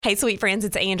Hey, sweet friends,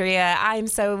 it's Andrea. I'm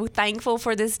so thankful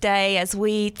for this day as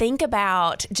we think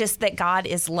about just that God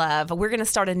is love. We're going to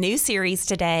start a new series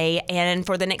today, and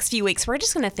for the next few weeks, we're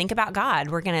just going to think about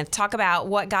God. We're going to talk about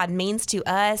what God means to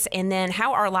us and then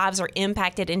how our lives are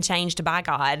impacted and changed by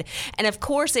God. And of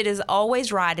course, it is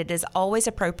always right, it is always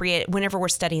appropriate whenever we're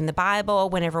studying the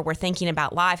Bible, whenever we're thinking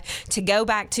about life, to go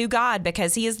back to God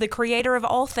because He is the creator of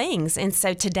all things. And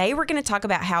so today we're going to talk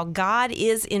about how God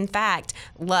is, in fact,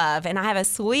 love. And I have a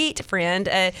sweet friend,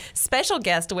 a special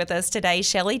guest with us today,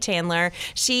 Shelly Chandler.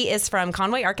 She is from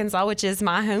Conway, Arkansas, which is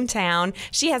my hometown.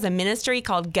 She has a ministry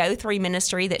called Go3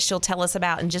 Ministry that she'll tell us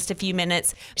about in just a few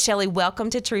minutes. Shelly, welcome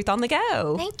to Truth on the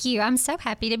Go. Thank you. I'm so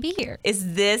happy to be here.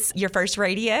 Is this your first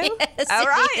radio? Yes, all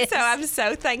right. it is. So I'm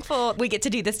so thankful we get to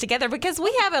do this together because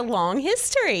we have a long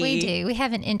history. We do. We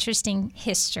have an interesting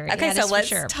history. Okay, so let's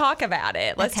sure. talk about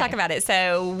it. Let's talk about it.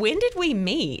 So when did we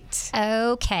meet?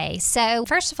 Okay. So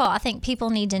first of all, I think people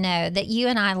need to know that you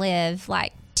and I live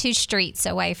like 2 streets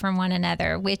away from one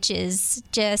another, which is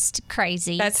just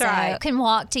crazy. That's right. Can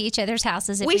walk to each other's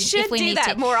houses if we should if we do need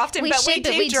that to. more often, but we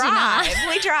do drive.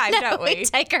 We drive, don't we? We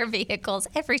take our vehicles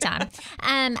every time.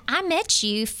 I met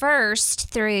you first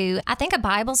through, I think, a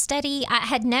Bible study. I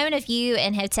had known of you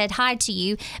and had said hi to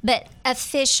you, but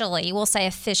officially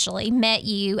met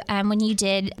you when you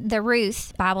did the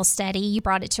Ruth Bible study. You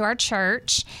brought it to our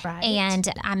church, right. And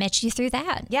I met you through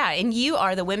that. Yeah, and you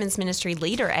are the women's ministry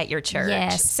leader at your church.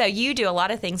 Yes. So you do a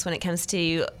lot of things when it comes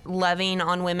to loving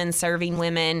on women, serving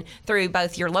women through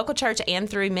both your local church and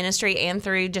through ministry and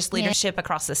through just leadership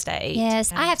across the state.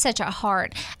 Yes, I have such a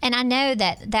heart, and I know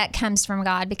that comes from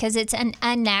God because it's an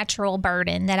unnatural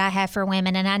burden that I have for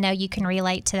women, and I know you can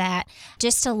relate to that.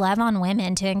 Just to love on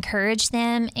women, to encourage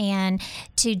them, and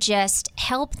to just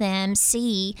help them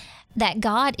see that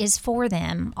God is for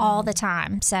them all the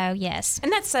time. So, yes. And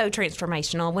that's so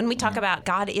transformational. When we talk about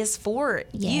God is for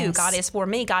you, God is for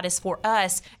me, God is for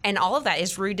us, and all of that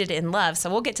is rooted in love. So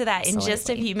we'll get to that in just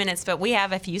a few minutes, but we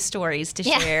have a few stories to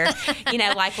share. You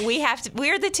know, like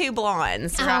we're the 2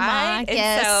 blondes, right? Oh my,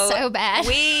 yes, so bad.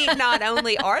 We not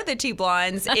only are the 2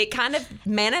 blondes, it kind of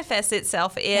manifests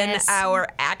itself in our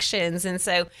actions. And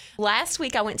so last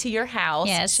week I went to your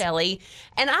house, Shelly,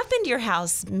 and I've been to your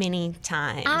house many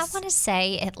times. I want to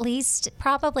say at least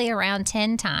probably around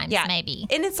 10 times, maybe.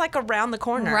 And it's like around the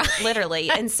corner,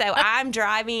 literally. And so I'm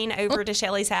driving over to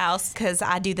Shelly's house because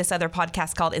I do this other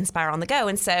podcast called Inspire on the Go.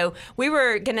 And so we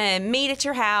were going to meet at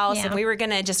your house and we were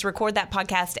going to just record that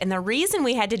podcast. And the reason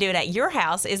we had to do it at your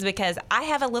house is because I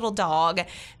have a little dog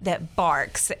that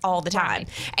barks all the time. Right.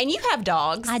 And you have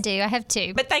dogs. I do. I have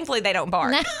 2. But thankfully they don't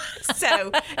bark. No.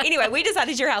 So anyway, we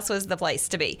decided your house was the place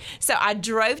to be. So I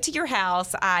drove to your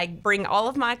house. I bring all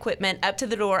of my equipment up to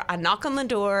the door. I knock on the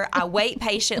door. I wait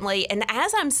patiently. And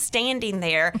as I'm standing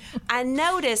there, I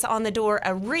notice on the door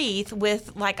a wreath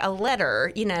with like a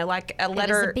letter, you know, like a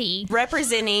letter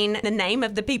representing the name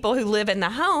of the people who live in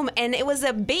the home. And it was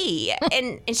a B.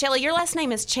 And Shelly, your last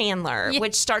name is Chandler,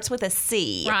 which starts with a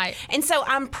C. Right. And so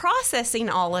I'm processing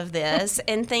all of this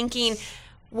and thinking,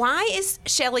 why is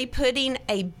Shelly putting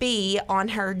a B on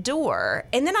her door?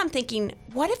 And then I'm thinking,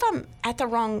 what if I'm at the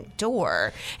wrong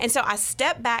door? And so I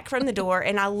step back from the door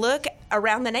and I look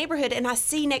around the neighborhood and I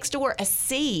see next door a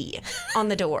C on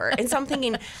the door. And so I'm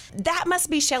thinking, that must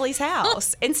be Shelly's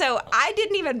house. And so I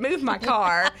didn't even move my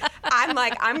car. I'm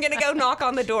like, I'm going to go knock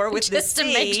on the door with the C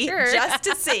to make sure. just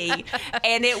to see.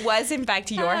 And it was, in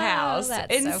fact, your house.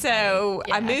 That's so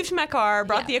I moved my car,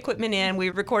 brought the equipment in.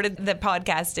 We recorded the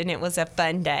podcast and it was a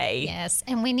fun day. Yes.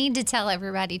 And we need to tell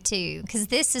everybody, too, because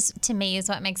this is, to me, is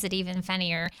what makes it even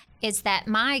funnier, is that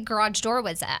my garage door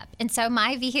was up. And so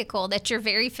my vehicle that you're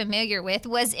very familiar with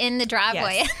was in the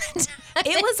driveway. Yes.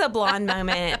 It was a blonde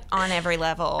moment on every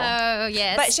level. Oh,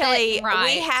 yes. But Shelly,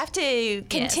 we have to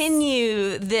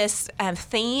continue this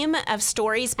theme of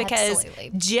stories because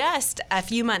just a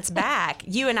few months back,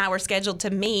 you and I were scheduled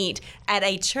to meet at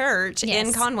a church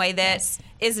in Conway that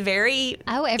is very easy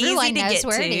to get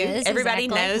where to. It is. Everybody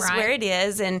knows where it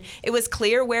is, and it was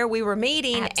clear where we were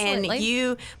meeting. Absolutely.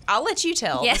 And I'll let you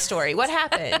tell the story. What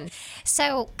happened?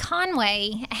 So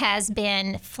Conway has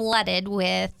been flooded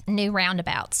with new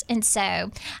roundabouts, and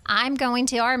so I'm going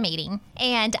to our meeting,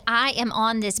 and I am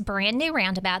on this brand new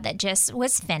roundabout that just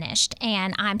was finished,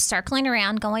 and I'm circling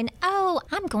around going, oh,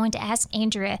 I'm going to ask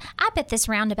Andrea. I bet this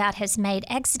roundabout has made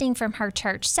exiting from her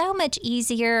church so much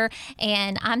easier,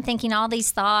 and I'm thinking all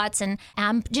these thoughts, and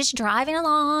I'm just driving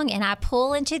along, and I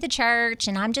pull into the church,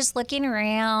 and I'm just looking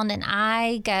around, and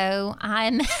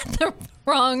I'm at the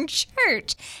wrong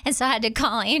church. And so I had to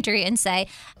call Andrea and say,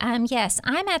 yes,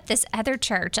 I'm at this other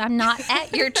church. I'm not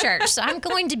at your church. So I'm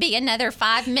going to be another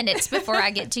 5 minutes before I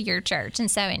get to your church.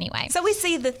 And so anyway. So we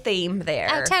see the theme there.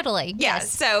 Oh, totally. Yeah,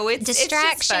 Yes. so it's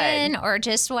distraction just or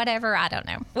just whatever. I don't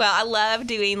know. well, I love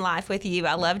doing life with you.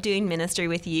 I love doing ministry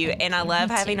with you. And I love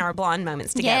having our blonde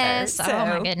moments together. Yes. Oh,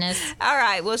 my goodness. All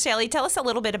right. Well, Shelly, tell us a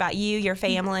little bit about you, your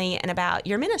family, and about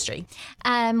your ministry.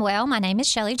 Well, my name is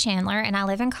Shelly Chandler, and I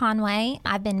live in Conway.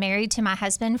 I've been married to my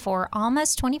husband for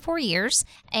almost 24 years,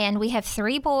 and we have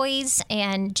 3 boys,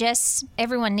 and just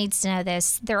everyone needs to know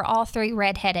this. They're all 3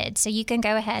 redheaded, so you can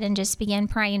go ahead and just begin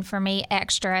praying for me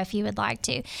extra if you would like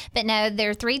to. But no,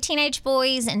 they're 3 teenage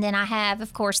boys, and then I have,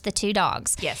 of course, the 2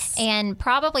 dogs. Yes. And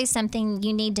probably something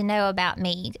you need to know about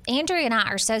me. Andrea and I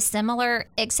are so similar,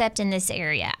 except in this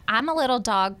area. I'm a little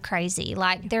dog crazy.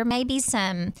 Like, there may be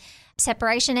some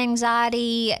separation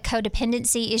anxiety,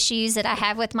 codependency issues that I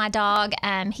have with my dog.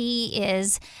 He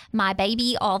is my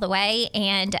baby all the way,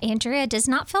 and Andrea does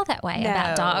not feel that way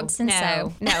about dogs. And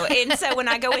no. And so when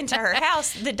I go into her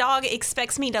house, the dog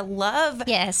expects me to love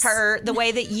her the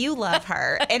way that you love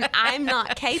her, and I'm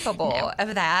not capable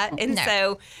of that. And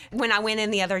so when I went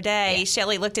in the other day,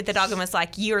 Shelly looked at the dog and was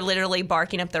like, "You're literally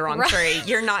barking up the wrong tree.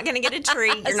 You're not going to get a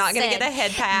treat. You're not going to get a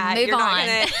head pat. You're not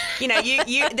going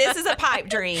to, you. This is a pipe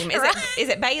dream. Is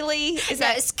it Bailey?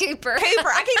 It's Cooper. Cooper.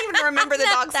 I can't even remember the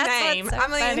dog's name.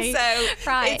 So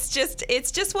funny.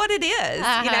 It's just what it is,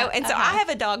 And so I have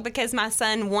a dog because my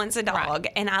son wants a dog,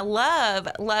 and I love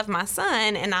my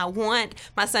son, and I want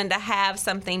my son to have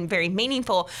something very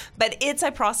meaningful. But it's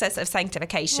a process of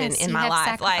sanctification in my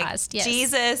life. Like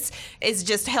Jesus is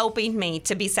just helping me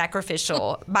to be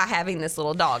sacrificial by having this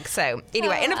little dog. So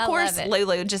anyway, and of course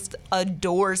Lulu just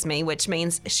adores me, which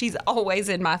means she's always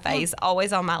in my face,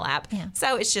 always on my lap. Yeah.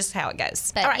 So it's just how it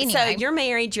goes. But all right, anyway. so you're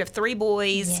married, you have 3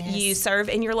 boys, you serve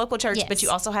in your local church, but you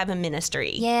also have a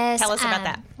ministry. Yes. Tell us about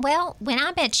that. Well, when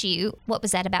I met you, what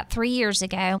was that, about 3 years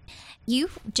ago,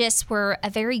 you just were a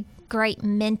very great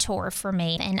mentor for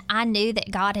me. And I knew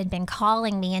that God had been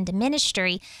calling me into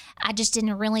ministry. I just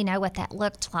didn't really know what that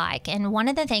looked like. And one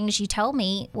of the things you told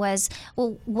me was,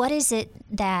 well, what is it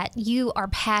that you are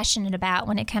passionate about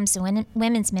when it comes to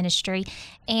women's ministry?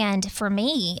 And for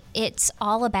me, it's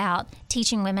all about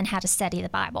teaching women how to study the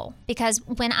Bible. Because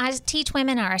when I teach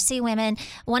women or I see women,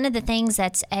 one of the things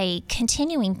that's a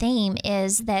continuing theme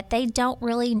is that they don't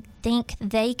really think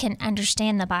they can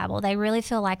understand the Bible. They really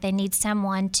feel like they need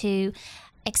someone to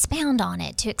expound on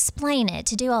it, to explain it,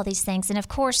 to do all these things. And of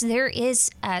course, there is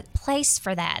a place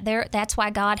for that. That's why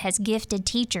God has gifted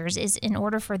teachers, is in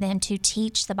order for them to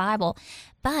teach the Bible.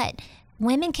 But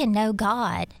women can know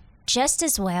God just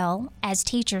as well as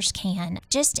teachers can,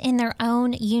 just in their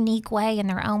own unique way, in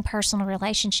their own personal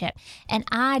relationship. And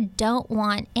I don't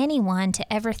want anyone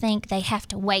to ever think they have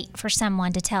to wait for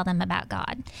someone to tell them about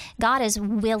God. God is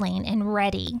willing and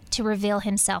ready to reveal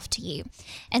himself to you.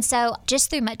 And so just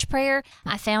through much prayer,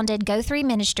 I founded Go3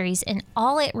 Ministries, and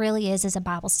all it really is a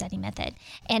Bible study method.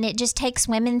 And it just takes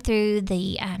women through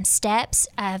the steps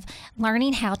of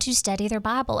learning how to study their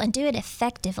Bible and do it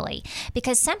effectively.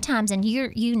 Because sometimes, and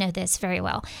you know this very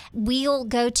well, we'll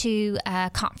go to a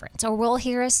conference, or we'll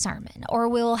hear a sermon, or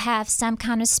we'll have some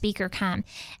kind of speaker come,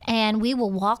 and we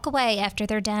will walk away after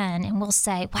they're done and we'll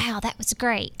say, wow, that was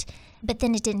great. But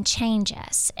then it didn't change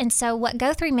us. And so what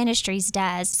Go3 Ministries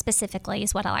does specifically,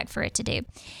 is what I like for it to do,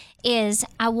 is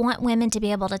I want women to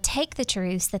be able to take the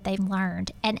truths that they've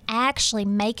learned and actually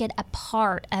make it a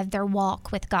part of their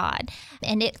walk with God.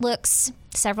 And it looks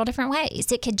several different ways.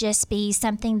 It could just be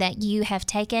something that you have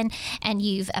taken and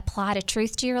you've applied a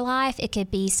truth to your life. It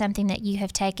could be something that you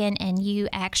have taken and you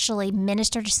actually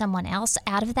minister to someone else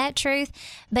out of that truth.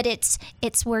 But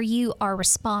it's where you are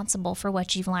responsible for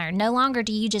what you've learned. No longer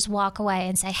do you just walk away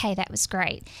and say, hey, that was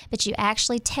great. But you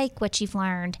actually take what you've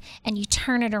learned and you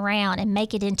turn it around and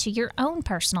make it into your own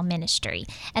personal ministry.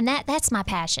 And that's my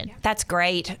passion. That's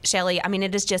great, Shelly. I mean,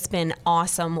 it has just been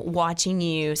awesome watching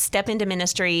you step into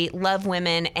ministry, love women,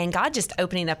 and God just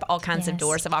opening up all kinds of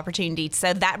doors of opportunity.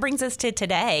 So that brings us to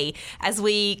today as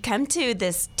we come to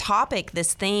this topic,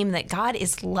 this theme that God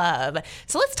is love.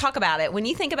 So let's talk about it. When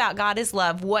you think about God is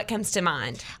love, what comes to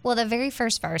mind? Well, the very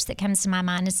first verse that comes to my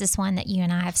mind is this one that you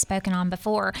and I have spoken on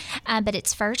before, but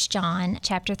it's 1 John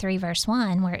chapter 3, verse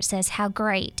 1, where it says, how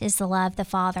great is the love the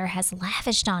Father has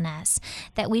lavished on us,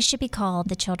 that we should be called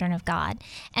the children of God.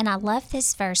 And I love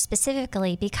this verse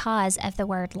specifically because of the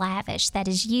word lavish that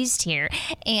is used here.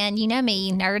 And you know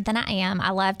me, nerd than I am,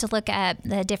 I love to look up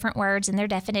the different words and their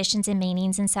definitions and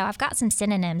meanings. And so I've got some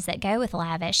synonyms that go with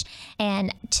lavish.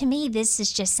 And to me, this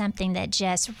is just something that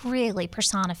just really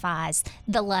personifies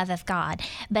the love of God.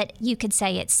 But you could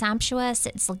say it's sumptuous,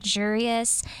 it's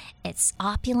luxurious, it's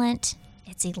opulent,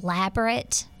 it's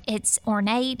elaborate, it's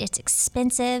ornate, it's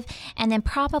expensive, and then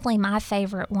probably my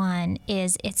favorite one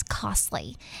is it's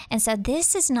costly. And so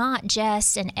this is not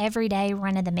just an everyday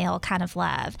run-of-the-mill kind of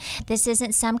love. This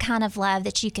isn't some kind of love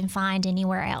that you can find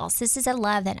anywhere else. This is a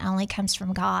love that only comes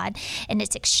from God, and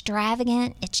it's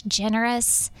extravagant, it's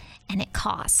generous, and it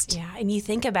costs. Yeah, and you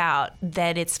think about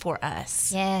that it's for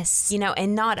us. Yes. You know,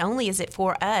 and not only is it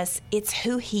for us, it's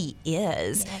who he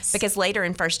is. Yes. Because later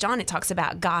in 1 John, it talks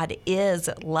about God is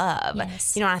love.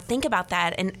 Yes. You know, I think about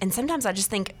that, and sometimes I just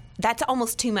think that's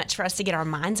almost too much for us to get our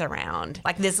minds around.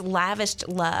 Like this lavished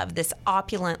love, this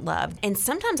opulent love. And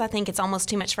sometimes I think it's almost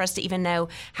too much for us to even know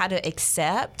how to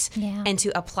accept and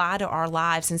to apply to our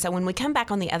lives. And so when we come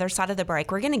back on the other side of the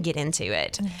break, we're going to get into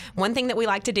it. One thing that we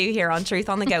like to do here on Truth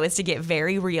on the Go is to get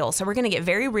very real. So we're going to get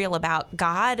very real about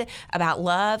God, about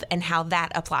love, and how that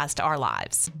applies to our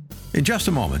lives. In just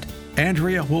a moment,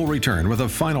 Andrea will return with a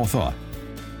final thought.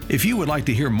 If you would like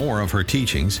to hear more of her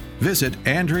teachings, visit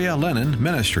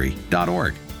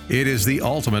AndreaLennonMinistry.org. It is the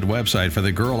ultimate website for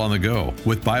the girl on the go,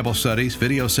 with Bible studies,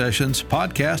 video sessions,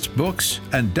 podcasts, books,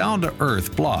 and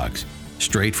down-to-earth blogs,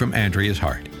 straight from Andrea's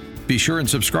heart. Be sure and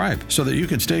subscribe so that you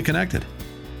can stay connected.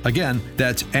 Again,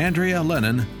 that's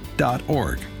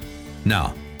AndreaLennon.org.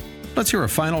 Now, let's hear a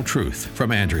final truth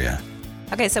from Andrea.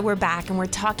 Okay, so we're back and we're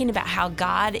talking about how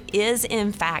God is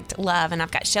in fact love. And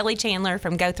I've got Shelly Chandler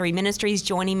from Go3 Ministries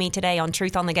joining me today on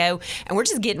Truth on the Go. And we're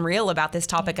just getting real about this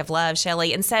topic of love,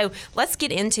 Shelly. And so let's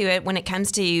get into it when it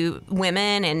comes to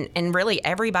women and really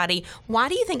everybody. Why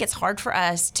do you think it's hard for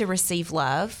us to receive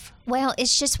love? Well,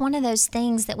 it's just one of those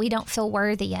things that we don't feel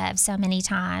worthy of so many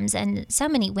times. And so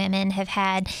many women have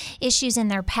had issues in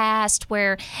their past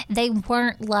where they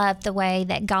weren't loved the way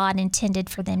that God intended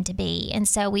for them to be. And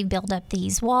so we build up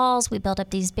these walls, we build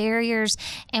up these barriers,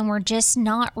 and we're just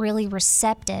not really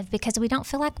receptive because we don't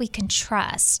feel like we can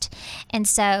trust. And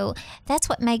so that's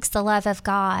what makes the love of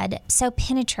God so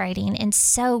penetrating and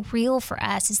so real for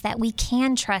us, is that we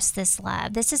can trust this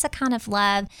love. This is a kind of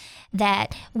love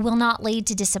that will not lead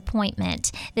to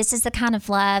disappointment. This is the kind of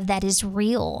love that is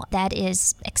real, that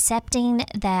is accepting,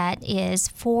 that is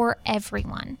for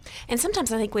everyone. And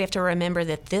sometimes I think we have to remember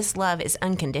that this love is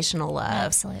unconditional love.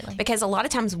 Absolutely. Because a lot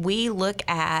of times we look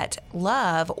at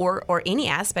love or any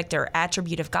aspect or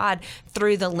attribute of God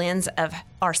through the lens of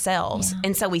ourselves.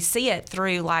 And so we see it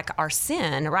through like our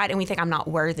sin, right? And we think, I'm not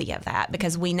worthy of that,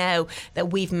 because we know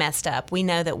that we've messed up. We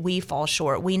know that we fall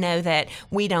short. We know that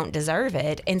we don't deserve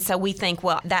it. And so we think,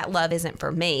 well, that love isn't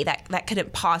for me. That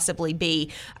couldn't possibly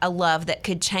be a love that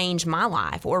could change my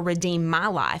life or redeem my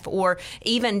life or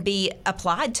even be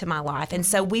applied to my life. And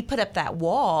so we put up that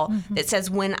wall that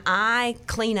says, when I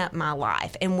clean up my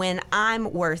life and when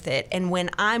I'm worth it and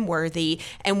when I'm worthy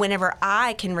and whenever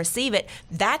I can receive it,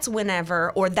 that's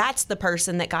whenever, or that's the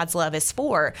person that God's love is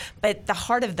for. But the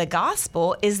heart of the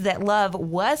gospel is that love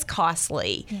was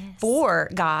costly for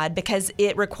God because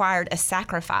it required a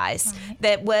sacrifice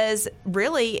that was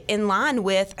really in line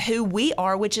with who we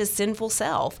are, which is sinful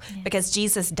self, because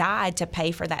Jesus died to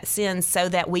pay for that sin so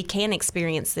that we can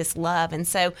experience this love. And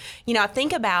so, you know, I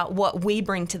think about what we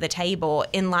bring to the table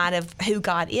in light of who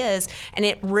God is, and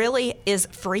it really is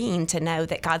freeing to know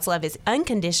that God's love is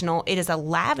unconditional, it is a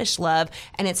lavish love,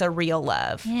 and it's a real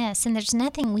love. Yes, and there's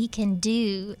nothing we can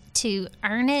do to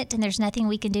earn it, and there's nothing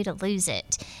we can do to lose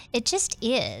it. It just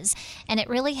is, and it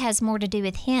really has more to do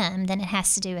with Him than it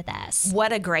has to do with us.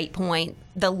 What a great point.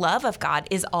 The love of God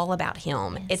is all about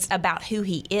Him. It's about who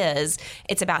He is.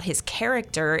 It's about His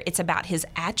character. It's about His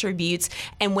attributes.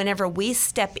 And whenever we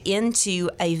step into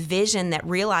a vision that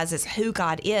realizes who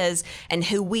God is and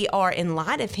who we are in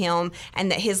light of Him,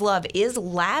 and that His love is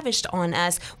lavished on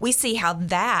us, we see how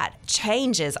that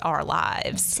changes our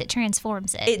lives. It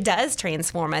transforms it. It does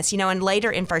transform us. You know, and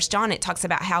later in 1 John, it talks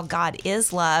about how God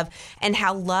is love and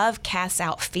how love casts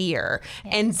out fear.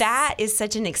 And that is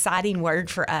such an exciting word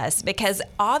for us, because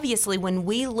obviously when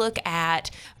we look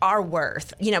at our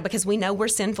worth, you know, because we know we're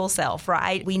sinful self,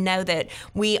 right? We know that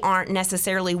we aren't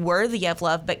necessarily worthy of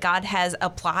love, but God has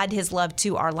applied His love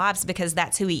to our lives because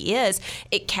that's who He is.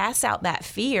 It casts out that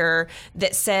fear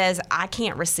that says, I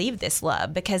can't receive this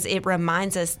love, because it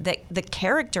reminds us that the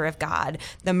character of God,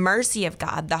 the mercy of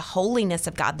God, the holiness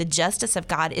of God, God, the justice of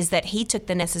God, is that he took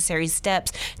the necessary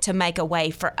steps to make a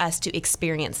way for us to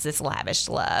experience this lavish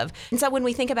love. And so when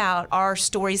we think about our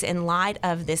stories in light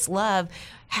of this love,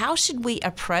 how should we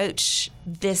approach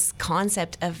this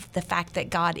concept of the fact that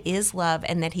God is love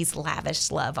and that he's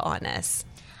lavished love on us?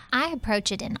 I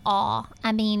approach it in awe.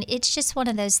 I mean, it's just one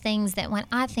of those things that when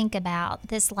I think about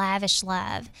this lavish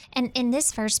love, and in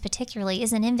this verse particularly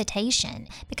is an invitation,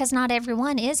 because not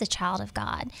everyone is a child of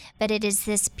God, but it is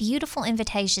this beautiful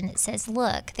invitation that says,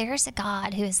 look, there's a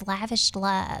God who has lavished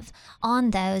love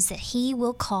on those that he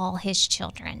will call his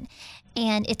children.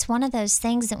 And it's one of those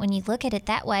things that when you look at it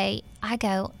that way, I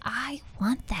go, I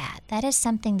want that. That is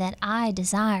something that I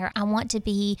desire. I want to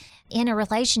be in a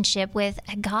relationship with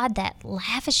a God that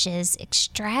lavishes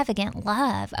extravagant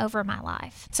love over my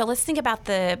life. So let's think about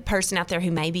the person out there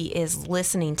who maybe is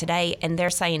listening today and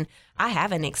they're saying, I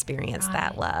haven't experienced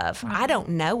that love. I don't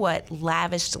know what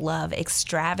lavished love,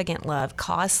 extravagant love,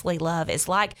 costly love is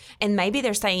like. And maybe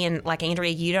they're saying, like,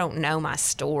 Andrea, you don't know my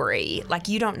story. Like,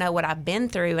 you don't know what I've been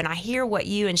through. And I hear what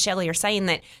you and Shelley are saying,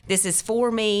 that this is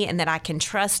for me and that I can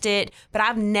trust it. But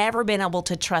I've never been able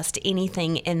to trust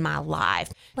anything in my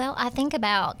life. Well, I think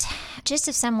about just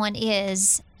if someone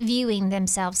is viewing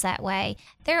themselves that way,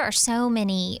 there are so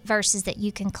many verses that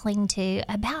you can cling to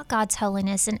about God's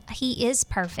holiness, and he is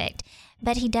perfect,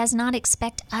 but he does not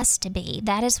expect us to be.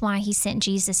 That is why he sent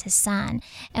Jesus, his son.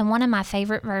 And one of my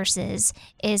favorite verses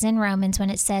is in Romans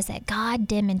when it says that God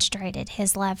demonstrated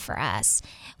his love for us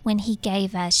when he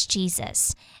gave us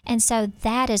Jesus. And so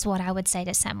that is what I would say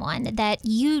to someone, that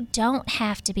you don't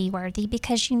have to be worthy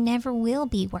because you never will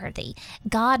be worthy.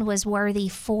 God was worthy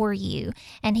for you,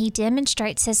 and he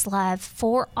demonstrates his love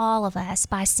for all of us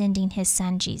by sending his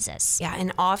son, Jesus. Yeah,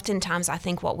 and oftentimes I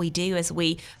think what we do is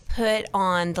we put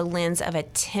on the lens of a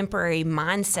temporary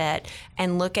mindset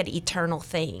and look at eternal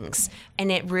things.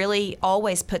 And it really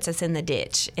always puts us in the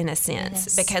ditch, in a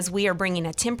sense, because we are bringing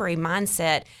a temporary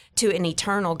mindset to an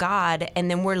eternal God,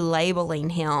 and then we're labeling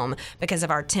him because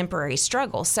of our temporary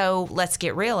struggle. So let's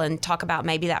get real and talk about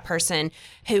maybe that person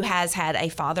who has had a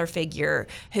father figure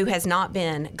who has not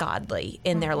been godly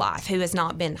in their life, who has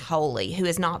not been holy, who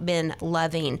has not been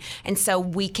loving. And so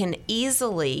we can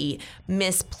easily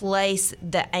misplace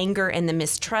the anger and the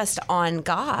mistrust on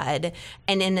God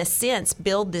and, in a sense,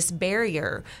 build this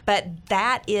barrier. But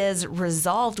that is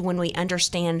resolved when we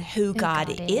understand who God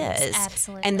is.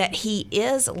 Absolutely. And that he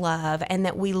is love, and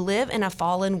that we live in a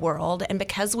fallen world. And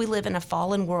because we live in a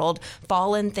fallen world,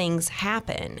 fallen things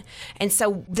happen. And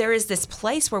so there is this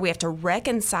place where we have to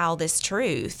reconcile this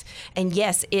truth. And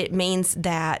yes, it means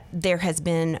that there has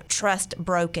been trust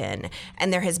broken,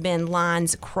 and there has been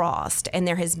lines crossed, and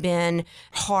there has been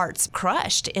hearts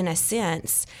crushed in a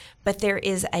sense. But there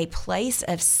is a place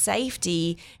of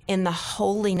safety in the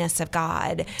holiness of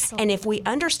God. Absolutely. And if we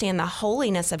understand the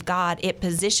holiness of God, it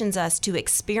positions us to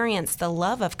experience the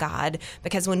love of God,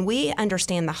 because when we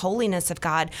understand the holiness of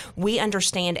God, we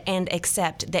understand and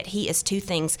accept that he is two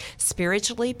things: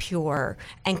 spiritually pure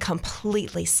and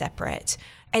completely separate.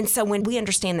 And so when we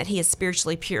understand that he is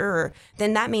spiritually pure,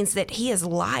 then that means that he is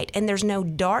light and there's no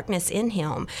darkness in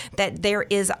him, that there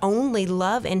is only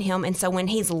love in him. And so when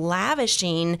he's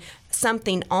lavishing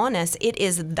something on us, it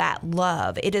is that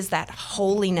love, it is that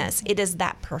holiness, it is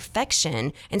that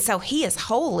perfection. And so he is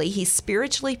holy, he's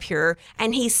spiritually pure,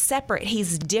 and he's separate,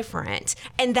 he's different.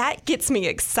 And that gets me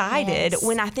excited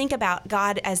when I think about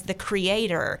God as the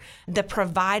creator, the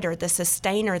provider, the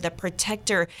sustainer, the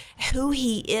protector, who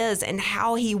he is and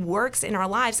how he works in our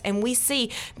lives. And we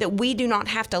see that we do not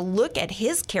have to look at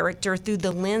his character through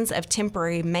the lens of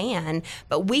temporary man,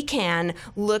 but we can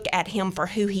look at him for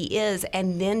who he is,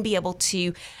 and then be able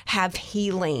to have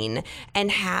healing and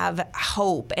have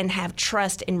hope and have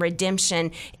trust and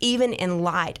redemption, even in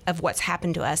light of what's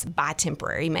happened to us by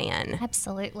temporary man.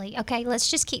 Absolutely. Okay, let's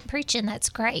just keep preaching. That's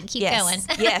great. Keep going.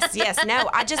 Yes. No,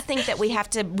 I just think that we have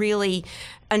to really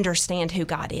understand who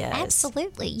God is.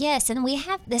 Absolutely. Yes. And we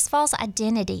have this false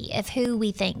identity of who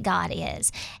we think God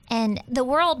is. And the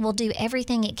world will do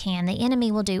everything it can. The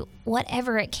enemy will do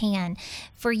whatever it can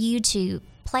for you to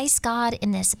place God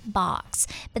in this box.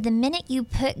 But the minute you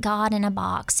put God in a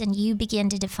box and you begin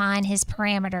to define his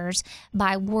parameters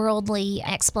by worldly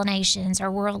explanations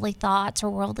or worldly thoughts or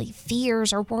worldly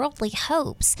fears or worldly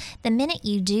hopes, the minute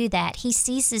you do that, he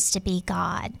ceases to be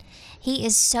God. He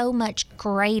is so much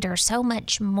greater, so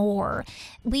much more.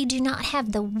 We do not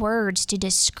have the words to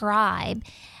describe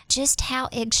just how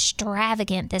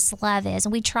extravagant this love is.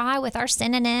 And we try with our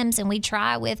synonyms and we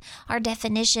try with our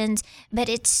definitions, but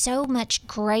it's so much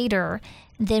greater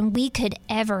than we could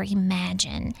ever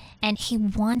imagine. And he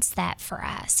wants that for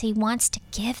us. He wants to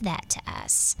give that to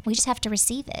us. We just have to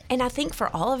receive it. And I think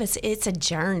for all of us, it's a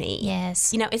journey.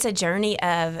 Yes. You know, it's a journey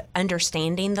of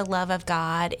understanding the love of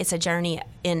God. It's a journey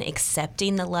in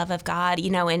accepting the love of God.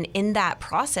 You know, and in that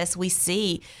process, we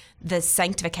see the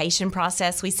sanctification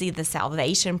process. We see the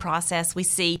salvation process. We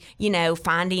see, you know,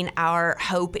 finding our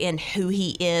hope in who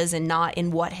he is and not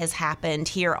in what has happened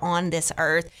here on this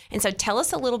earth. And so tell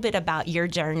us a little bit about your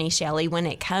journey, Shelley, when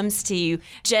it comes to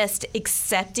just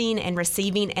accepting and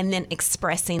receiving and then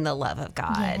expressing the love of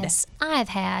God. Yes, I've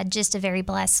had just a very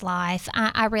blessed life.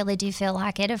 I really do feel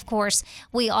like it. Of course,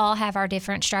 we all have our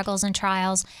different struggles and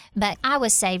trials, but I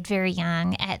was saved very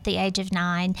young at the age of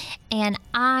 9. And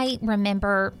I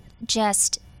remember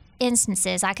just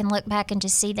instances, I can look back and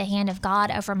just see the hand of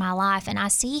God over my life. And I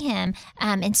see him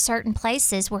in certain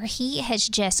places where he has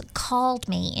just called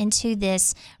me into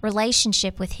this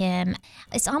relationship with him.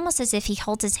 It's almost as if he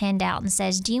holds his hand out and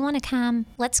says, do you want to come?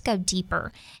 Let's go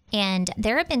deeper. And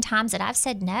there have been times that I've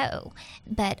said no,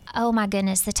 but oh my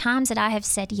goodness, the times that I have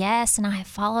said yes and I have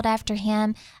followed after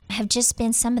him have just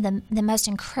been some of the most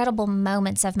incredible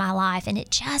moments of my life. And it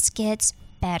just gets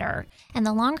better. And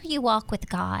the longer you walk with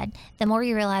God, the more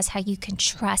you realize how you can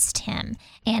trust him.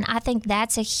 And I think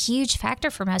that's a huge factor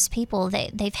for most people.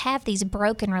 They've had these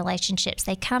broken relationships.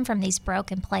 They come from these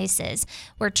broken places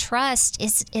where trust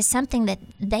is something that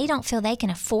they don't feel they can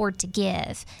afford to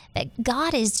give. But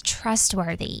God is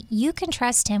trustworthy. You can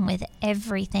trust him with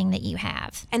everything that you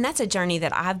have. And that's a journey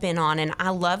that I've been on. And I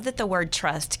love that the word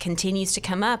trust continues to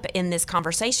come up in this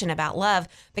conversation about love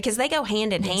because they go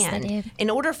hand in hand. They do. In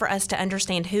order for us to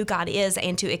understand who God is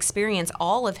and to experience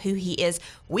all of who he is,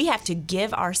 we have to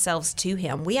give ourselves to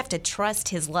him. We have to trust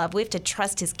his love. We have to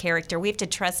trust his character. We have to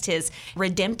trust his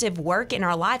redemptive work in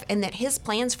our life and that his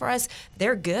plans for us,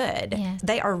 they're good. Yes.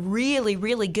 They are really,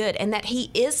 really good. And that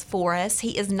he is for us.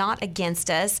 He is not against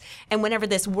us. And whenever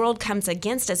this world comes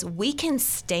against us, we can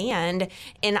stand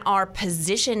in our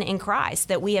position in Christ,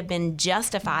 that we have been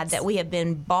justified, that we have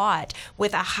been bought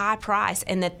with a high price,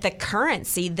 and that the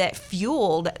currency that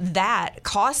fueled that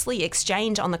costly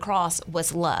exchange on the cross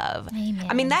was love. Amen.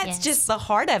 I mean, that's Yes. just the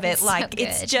heart of it. It's so Like,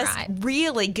 it's good, just right.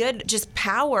 really good, just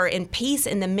power and peace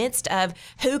in the midst of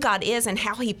who God is and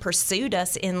how he pursued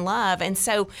us in love. And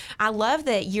so I love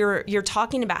that you're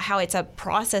talking about how it's a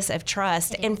process of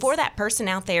trust. And for that person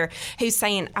out there who's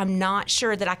saying, I'm not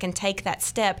sure that I can take that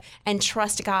step and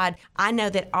trust God, I know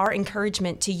that our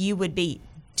encouragement to you would be,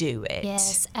 do it.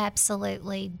 Yes,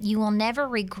 absolutely. You will never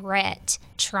regret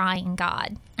trying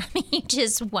God. I mean, you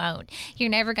just won't. You're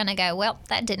never going to go, well,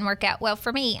 that didn't work out well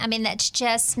for me. I mean, that's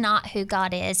just not who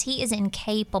God is. He is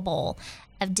incapable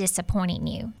of disappointing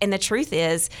you. And the truth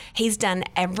is, he's done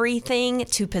everything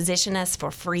to position us for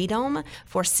freedom,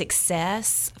 for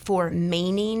success, for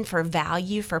meaning, for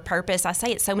value, for purpose. I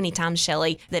say it so many times,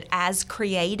 Shelley, that as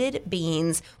created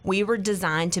beings, we were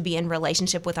designed to be in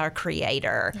relationship with our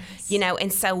Creator. Yes. You know,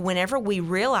 and so whenever we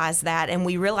realize that and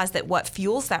we realize that what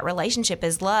fuels that relationship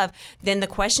is love, then the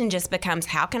question just becomes,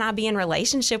 how can I be in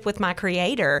relationship with my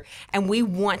Creator? And we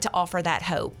want to offer that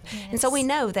hope. Yes. And so we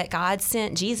know that God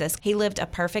sent Jesus. He lived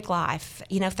a perfect life,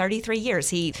 33 years.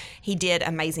 He did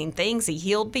amazing things. He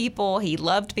healed people. He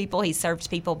loved people. He served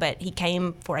people, but he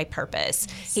came for a purpose.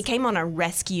 Yes. He came on a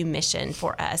rescue mission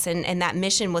for us, and that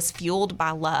mission was fueled by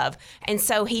love. And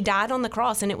so he died on the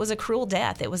cross, and it was a cruel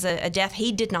death. It was a death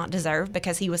he did not deserve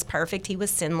because he was perfect. He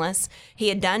was sinless. He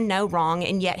had done no wrong,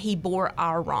 and yet he bore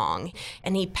our wrong,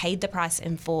 and he paid the price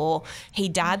in full. He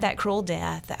died that cruel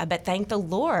death, but thank the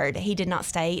Lord, he did not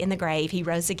stay in the grave. He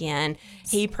rose again.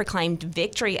 He proclaimed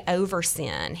victory over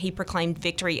sin. He proclaimed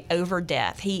victory over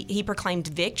death. He proclaimed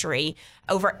victory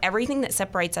over everything that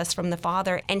separates us from the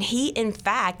Father. And he, in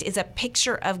fact, is a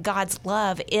picture of God's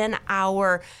love in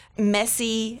our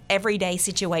messy, everyday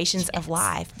situations of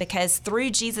life. Because through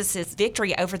Jesus'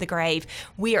 victory over the grave,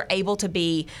 we are able to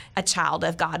be a child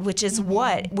of God, which is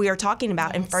what we are talking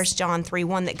about in 1 John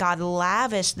 3:1, that God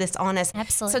lavished this on us.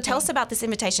 Absolutely. So tell us about this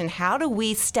invitation. How do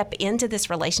we step into this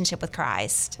relationship with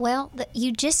Christ? Well,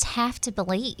 you just have to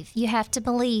believe. You have to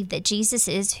believe that Jesus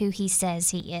is who he says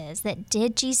he is. That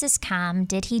did Jesus come?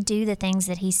 Did he do the things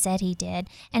that he said he did?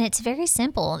 And it's very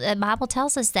simple. The Bible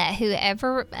tells us that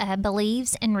whoever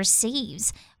believes and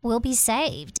receives will be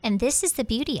saved. And this is the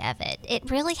beauty of it. It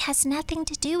really has nothing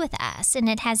to do with us, and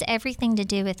it has everything to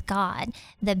do with God.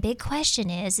 The big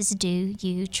question is do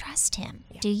you trust him?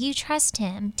 Yeah. Do you trust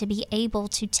him to be able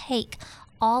to take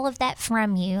all of that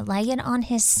from you, lay it on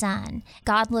his son.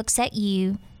 God looks at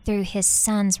you through his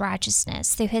son's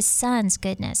righteousness, through his son's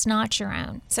goodness, not your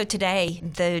own. So today,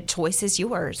 the choice is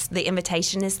yours. The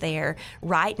invitation is there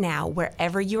right now.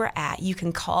 Wherever you are at, you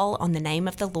can call on the name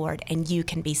of the Lord and you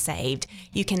can be saved.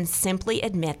 You can simply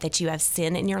admit that you have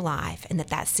sin in your life and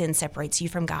that sin separates you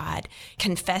from God.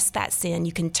 Confess that sin.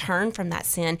 You can turn from that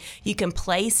sin. You can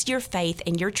place your faith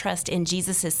and your trust in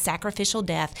Jesus' sacrificial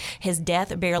death, his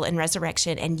death, burial, and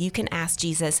resurrection, and you can ask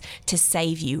Jesus to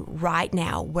save you right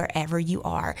now, wherever you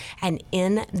are. And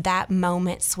in that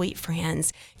moment, sweet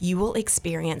friends, you will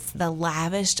experience the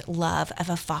lavished love of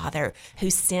a Father who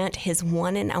sent his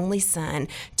one and only Son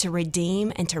to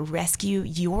redeem and to rescue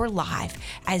your life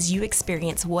as you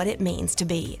experience what it means to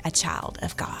be a child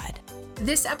of God.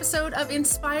 This episode of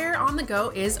Inspire on the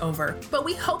Go is over, but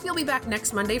we hope you'll be back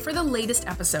next Monday for the latest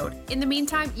episode. In the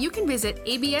meantime, you can visit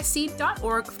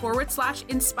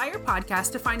absc.org/Inspire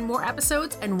podcast to find more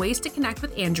episodes and ways to connect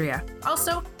with Andrea.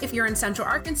 Also, if you're in Central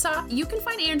Arkansas, you can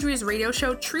find Andrea's radio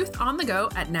show Truth on the Go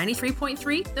at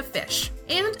 93.3 The Fish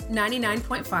and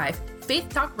 99.5 Faith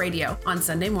Talk Radio on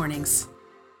Sunday mornings.